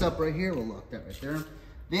close this up right here. We'll lock that right there.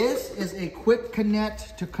 This is a quick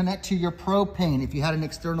connect to your propane. If you had an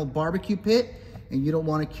external barbecue pit and you don't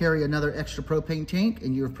want to carry another extra propane tank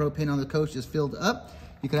and your propane on the coach is filled up,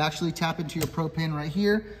 you could actually tap into your propane right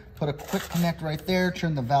here, put a quick connect right there,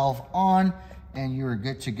 turn the valve on, and you're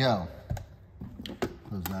good to go.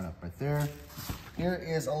 Close that up right there. Here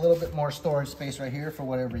is a little bit more storage space right here for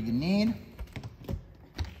whatever you need.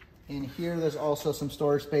 In here, there's also some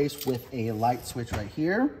storage space with a light switch right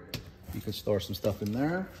here. You could store some stuff in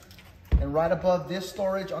there. And right above this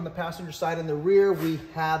storage on the passenger side in the rear, we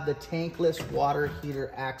have the tankless water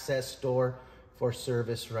heater access door for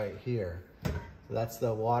service right here. So that's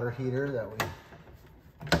the water heater that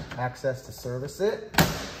we access to service it.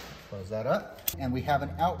 Close that up. And we have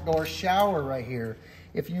an outdoor shower right here.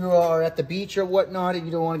 If you are at the beach or whatnot and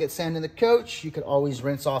you don't want to get sand in the coach, you could always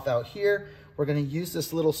rinse off out here. We're going to use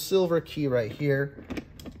this little silver key right here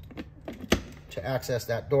to access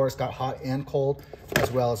that door. It's got hot and cold,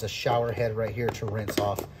 as well as a shower head right here to rinse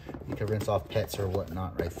off. You can rinse off pets or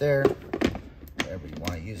whatnot right there, whatever you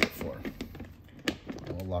want to use it for.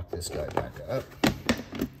 And we'll lock this guy back up.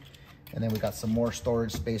 And then we got some more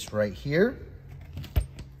storage space right here.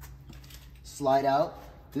 Slide out.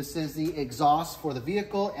 This is the exhaust for the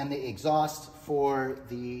vehicle and the exhaust for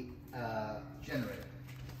the generator.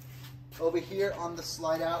 Over here on the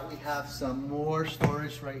slide out, we have some more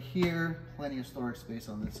storage right here. Plenty of storage space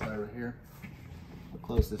on this guy right here. We'll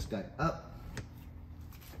close this guy up.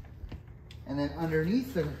 And then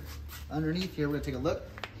underneath here, we're gonna take a look.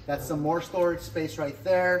 That's some more storage space right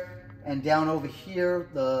there. And down over here,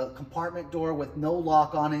 the compartment door with no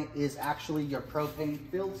lock on it is actually your propane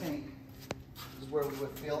fill tank. This is where we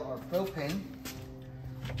would fill our propane.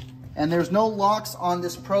 And there's no locks on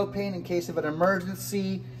this propane in case of an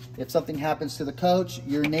emergency. If something happens to the coach,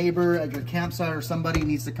 your neighbor at your campsite or somebody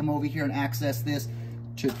needs to come over here and access this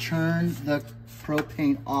to turn the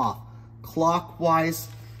propane off. Clockwise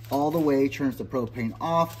all the way turns the propane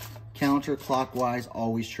off. Counterclockwise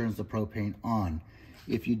always turns the propane on.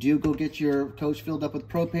 If you do go get your coach filled up with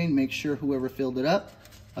propane, make sure whoever filled it up,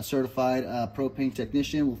 a certified propane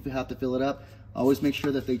technician will have to fill it up. Always make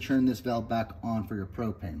sure that they turn this valve back on for your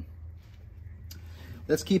propane.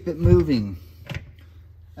 Let's keep it moving.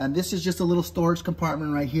 And this is just a little storage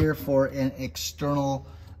compartment right here for an external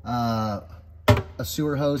a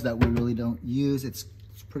sewer hose that we really don't use. It's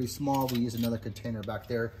pretty small. We use another container back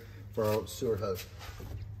there for our sewer hose.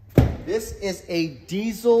 This is a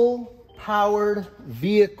diesel powered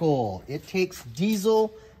vehicle. It takes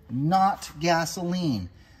diesel, not gasoline.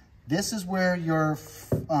 This is where your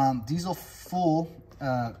diesel fuel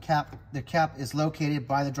cap, the cap is located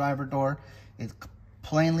by the driver door. It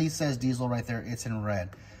plainly says diesel right there. It's in red.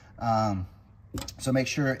 So make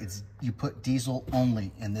sure you put diesel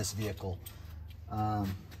only in this vehicle.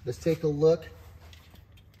 Let's take a look.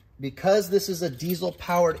 Because this is a diesel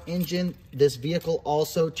powered engine, this vehicle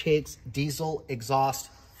also takes diesel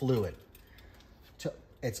exhaust fluid.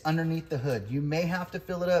 It's underneath the hood. You may have to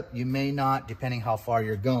fill it up, you may not, depending how far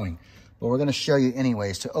you're going. But we're gonna show you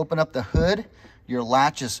anyways. To open up the hood, your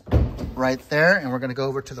latch is right there, and we're gonna go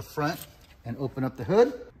over to the front and open up the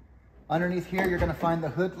hood. Underneath here, you're gonna find the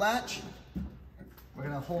hood latch. We're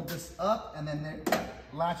gonna hold this up, and then the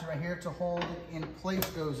latch right here to hold it in place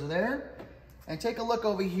goes there. And take a look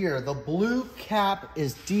over here. The blue cap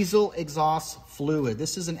is diesel exhaust fluid.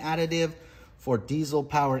 This is an additive for diesel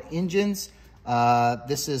powered engines.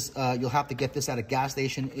 This is, you'll have to get this at a gas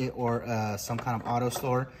station or some kind of auto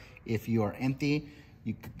store if you are empty.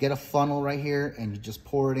 You get a funnel right here and you just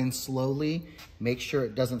pour it in slowly. Make sure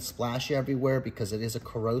it doesn't splash everywhere because it is a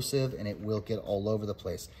corrosive and it will get all over the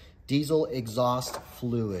place. Diesel exhaust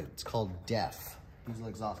fluid. It's called DEF. Diesel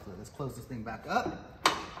exhaust fluid. Let's close this thing back up.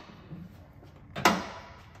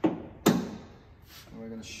 We're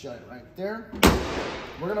gonna shut it right there.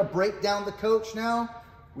 We're gonna break down the coach now.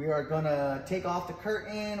 We are gonna take off the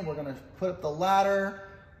curtain. We're gonna put up the ladder.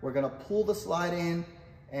 We're gonna pull the slide in,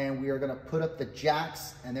 and we are gonna put up the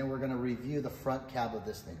jacks, and then we're gonna review the front cab of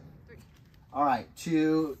this thing. All right,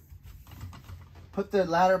 to put the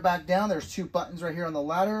ladder back down, there's two buttons right here on the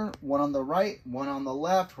ladder, one on the right, one on the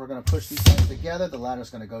left. We're gonna push these things together. The ladder's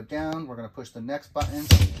gonna go down. We're gonna push the next button.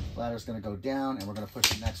 The ladder's gonna go down, and we're gonna push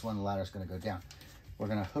the next one. The ladder's gonna go down. We're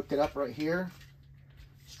gonna hook it up right here,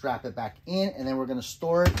 strap it back in, and then we're gonna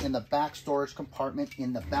store it in the back storage compartment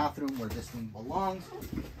in the bathroom where this thing belongs.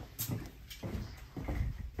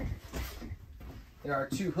 There are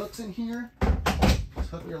two hooks in here. Just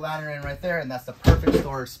hook your ladder in right there, and that's the perfect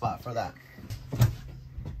storage spot for that.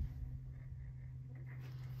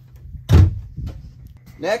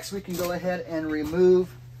 Next, we can go ahead and remove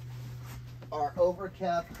our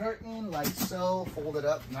overcap curtain like so, fold it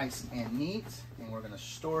up nice and neat, and we're going to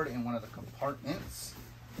store it in one of the compartments.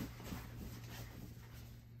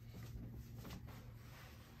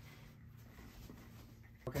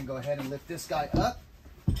 We're going to go ahead and lift this guy up,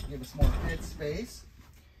 give us more head space.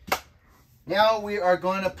 Now we are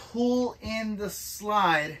going to pull in the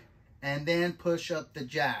slide and then push up the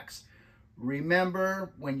jacks.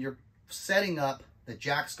 Remember, when you're setting up, the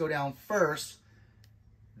jacks go down first,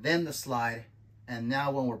 then the slide, and now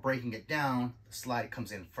when we're breaking it down, the slide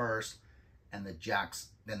comes in first, and then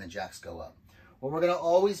the jacks go up. Well, we're gonna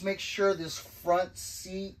always make sure this front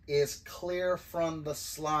seat is clear from the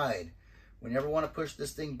slide. We never wanna push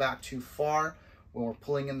this thing back too far. When we're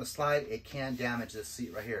pulling in the slide, it can damage this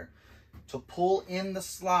seat right here. To pull in the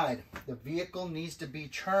slide, the vehicle needs to be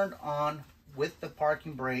turned on with the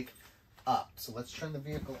parking brake up. So let's turn the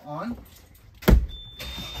vehicle on.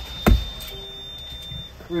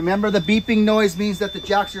 Remember, the beeping noise means that the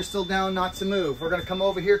jacks are still down, not to move. We're gonna come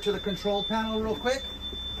over here to the control panel real quick.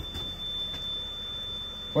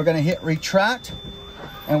 We're gonna hit retract,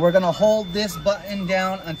 and we're gonna hold this button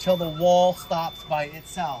down until the wall stops by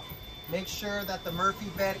itself. Make sure that the Murphy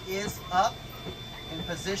bed is up in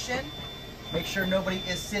position. Make sure nobody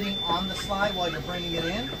is sitting on the slide while you're bringing it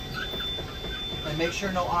in. And make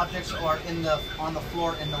sure no objects are on the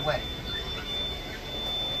floor in the way.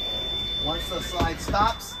 Once the slide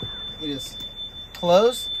stops, it is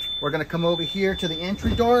closed. We're gonna come over here to the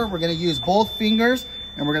entry door. We're gonna use both fingers,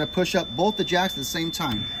 and we're gonna push up both the jacks at the same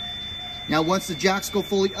time. Now, once the jacks go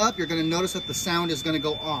fully up, you're gonna notice that the sound is gonna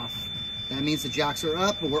go off. That means the jacks are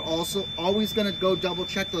up, but we're also always gonna go double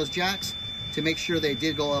check those jacks to make sure they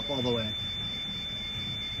did go up all the way.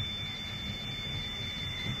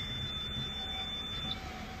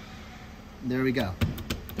 There we go.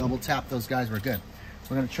 Double tap those guys, we're good.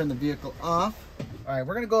 We're gonna turn the vehicle off. All right,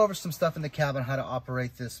 we're gonna go over some stuff in the cabin, how to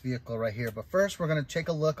operate this vehicle right here. But first, we're gonna take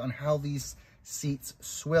a look on how these seats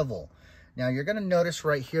swivel. Now, you're gonna notice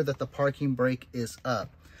right here that the parking brake is up.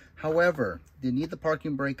 However, you need the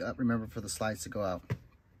parking brake up, remember, for the slides to go out.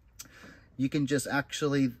 You can just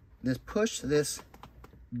actually just push this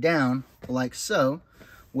down like so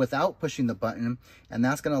without pushing the button, and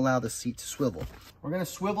that's gonna allow the seat to swivel. We're gonna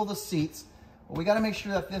swivel the seats. But we got to make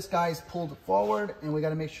sure that this guy is pulled forward, and we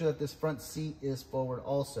got to make sure that this front seat is forward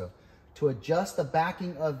also. To adjust the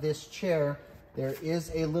backing of this chair, there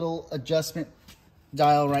is a little adjustment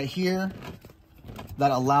dial right here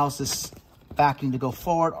that allows this backing to go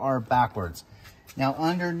forward or backwards. Now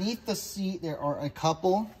underneath the seat, there are a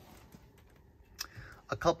couple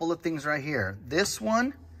of things right here. This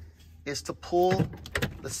one is to pull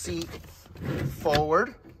the seat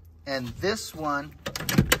forward, and this one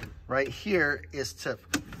right here is to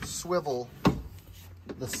swivel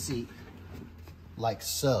the seat like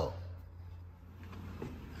so.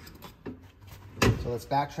 So let's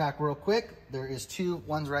backtrack real quick. There is two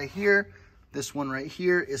ones right here. This one right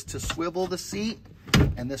here is to swivel the seat,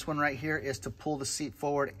 and this one right here is to pull the seat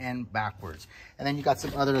forward and backwards. And then you got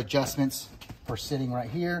some other adjustments for sitting right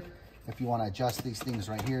here. If you want to adjust these things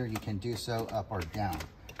right here, you can do so up or down.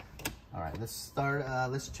 All right, let's start.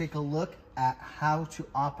 Let's take a look at how to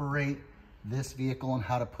operate this vehicle and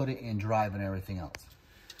how to put it in drive and everything else.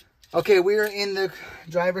 Okay, we are in the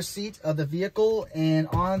driver's seat of the vehicle, and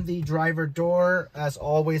on the driver door, as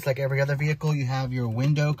always, like every other vehicle, you have your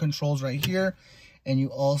window controls right here, and you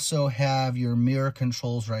also have your mirror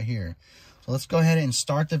controls right here. So let's go ahead and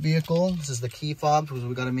start the vehicle. This is the key fob, because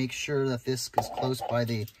we got to make sure that this is close by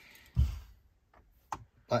the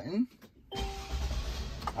button.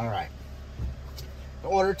 All right. In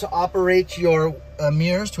order to operate your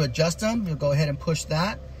mirrors, to adjust them, you'll go ahead and push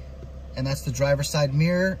that. And that's the driver's side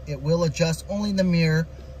mirror. It will adjust only the mirror,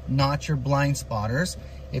 not your blind spotters.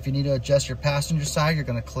 If you need to adjust your passenger side, you're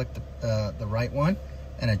going to click the right one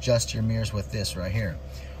and adjust your mirrors with this right here.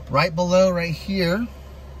 Right below, right here,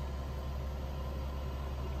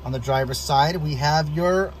 on the driver's side, we have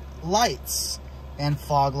your lights and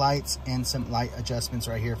fog lights and some light adjustments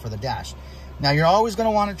right here for the dash. Now, you're always going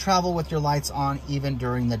to want to travel with your lights on even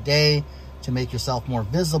during the day to make yourself more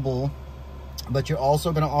visible. But you're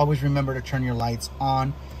also going to always remember to turn your lights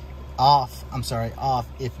off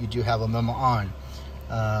if you do have them on.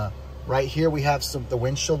 Right here we have the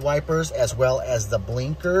windshield wipers as well as the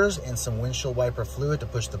blinkers and some windshield wiper fluid to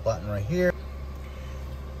push the button right here.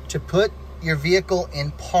 To put your vehicle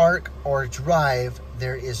in park or drive,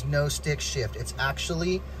 there is no stick shift. It's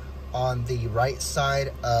actually on the right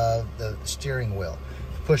side of the steering wheel.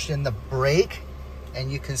 Push in the brake, and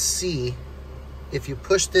you can see if you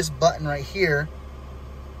push this button right here,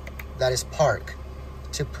 that is park.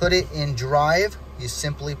 To put it in drive, you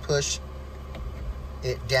simply push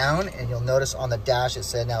it down, and you'll notice on the dash it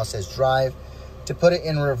says drive. To put it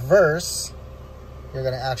in reverse, you're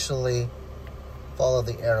going to actually follow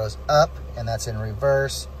the arrows up, and that's in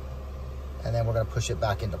reverse. And then we're going to push it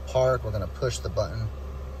back into park. We're going to push the button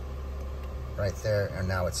right there, and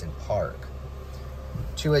now it's in park.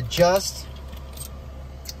 To adjust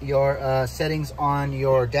your settings on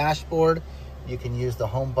your dashboard, you can use the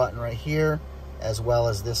home button right here, as well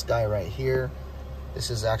as this guy right here. This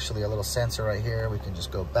is actually a little sensor right here. We can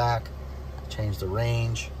just go back, change the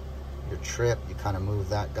range, your trip. You kind of move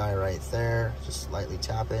that guy right there, just slightly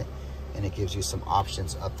tap it, and it gives you some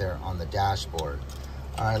options up there on the dashboard.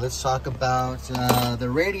 All right, let's talk about the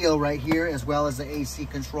radio right here, as well as the AC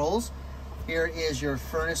controls. Here is your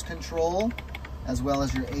furnace control, as well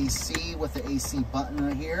as your AC with the AC button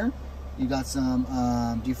right here. You got some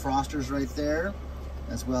defrosters right there,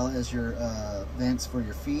 as well as your vents for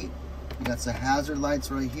your feet. You got some hazard lights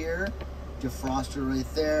right here, defroster right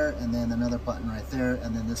there, and then another button right there,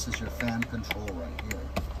 and then this is your fan control right here,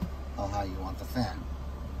 how you want the fan.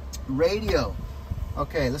 Radio.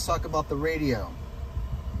 Okay, let's talk about the radio.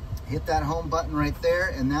 Hit that home button right there,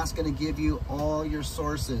 and that's going to give you all your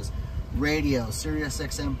sources. Radio, Sirius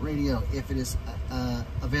XM radio, if it is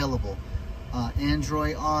available,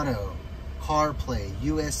 Android Auto, CarPlay,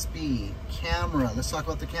 USB, camera. Let's talk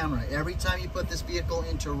about the camera. Every time you put this vehicle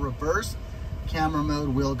into reverse, camera mode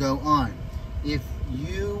will go on. If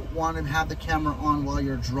you want to have the camera on while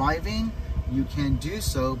you're driving, you can do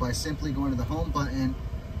so by simply going to the home button,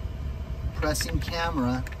 pressing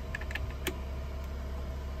camera,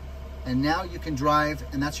 and now you can drive,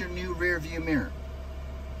 and that's your new rear view mirror.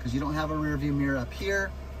 Because you don't have a rear view mirror up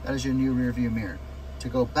here, that is your new rear view mirror. To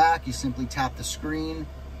go back, you simply tap the screen,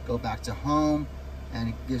 go back to home, and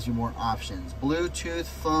it gives you more options. Bluetooth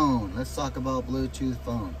phone. Let's talk about Bluetooth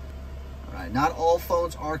phone. All right, not all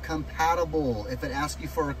phones are compatible. If it asks you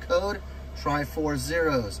for a code, try 4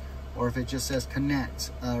 zeros. Or if it just says connect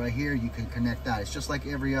right here, you can connect that. It's just like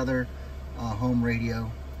every other home radio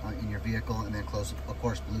in your vehicle, and then close, of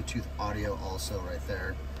course, Bluetooth audio also right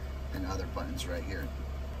there, and other buttons right here.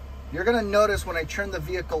 You're gonna notice when I turn the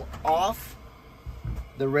vehicle off,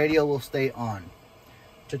 the radio will stay on.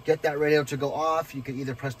 To get that radio to go off, you can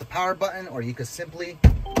either press the power button or you can simply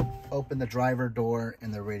open the driver door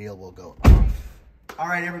and the radio will go off. All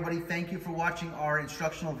right, everybody, thank you for watching our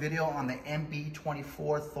instructional video on the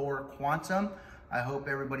MB24 Thor Quantum. I hope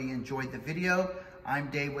everybody enjoyed the video. I'm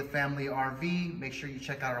Dave with Family RV. Make sure you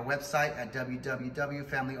check out our website at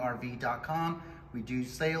www.familyrv.com. We do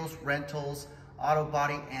sales, rentals, auto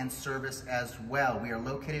body, and service as well. We are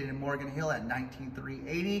located in Morgan Hill at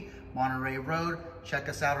 19380 Monterey Road. Check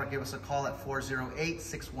us out or give us a call at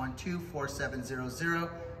 408-612-4700.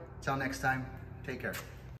 Till next time, take care.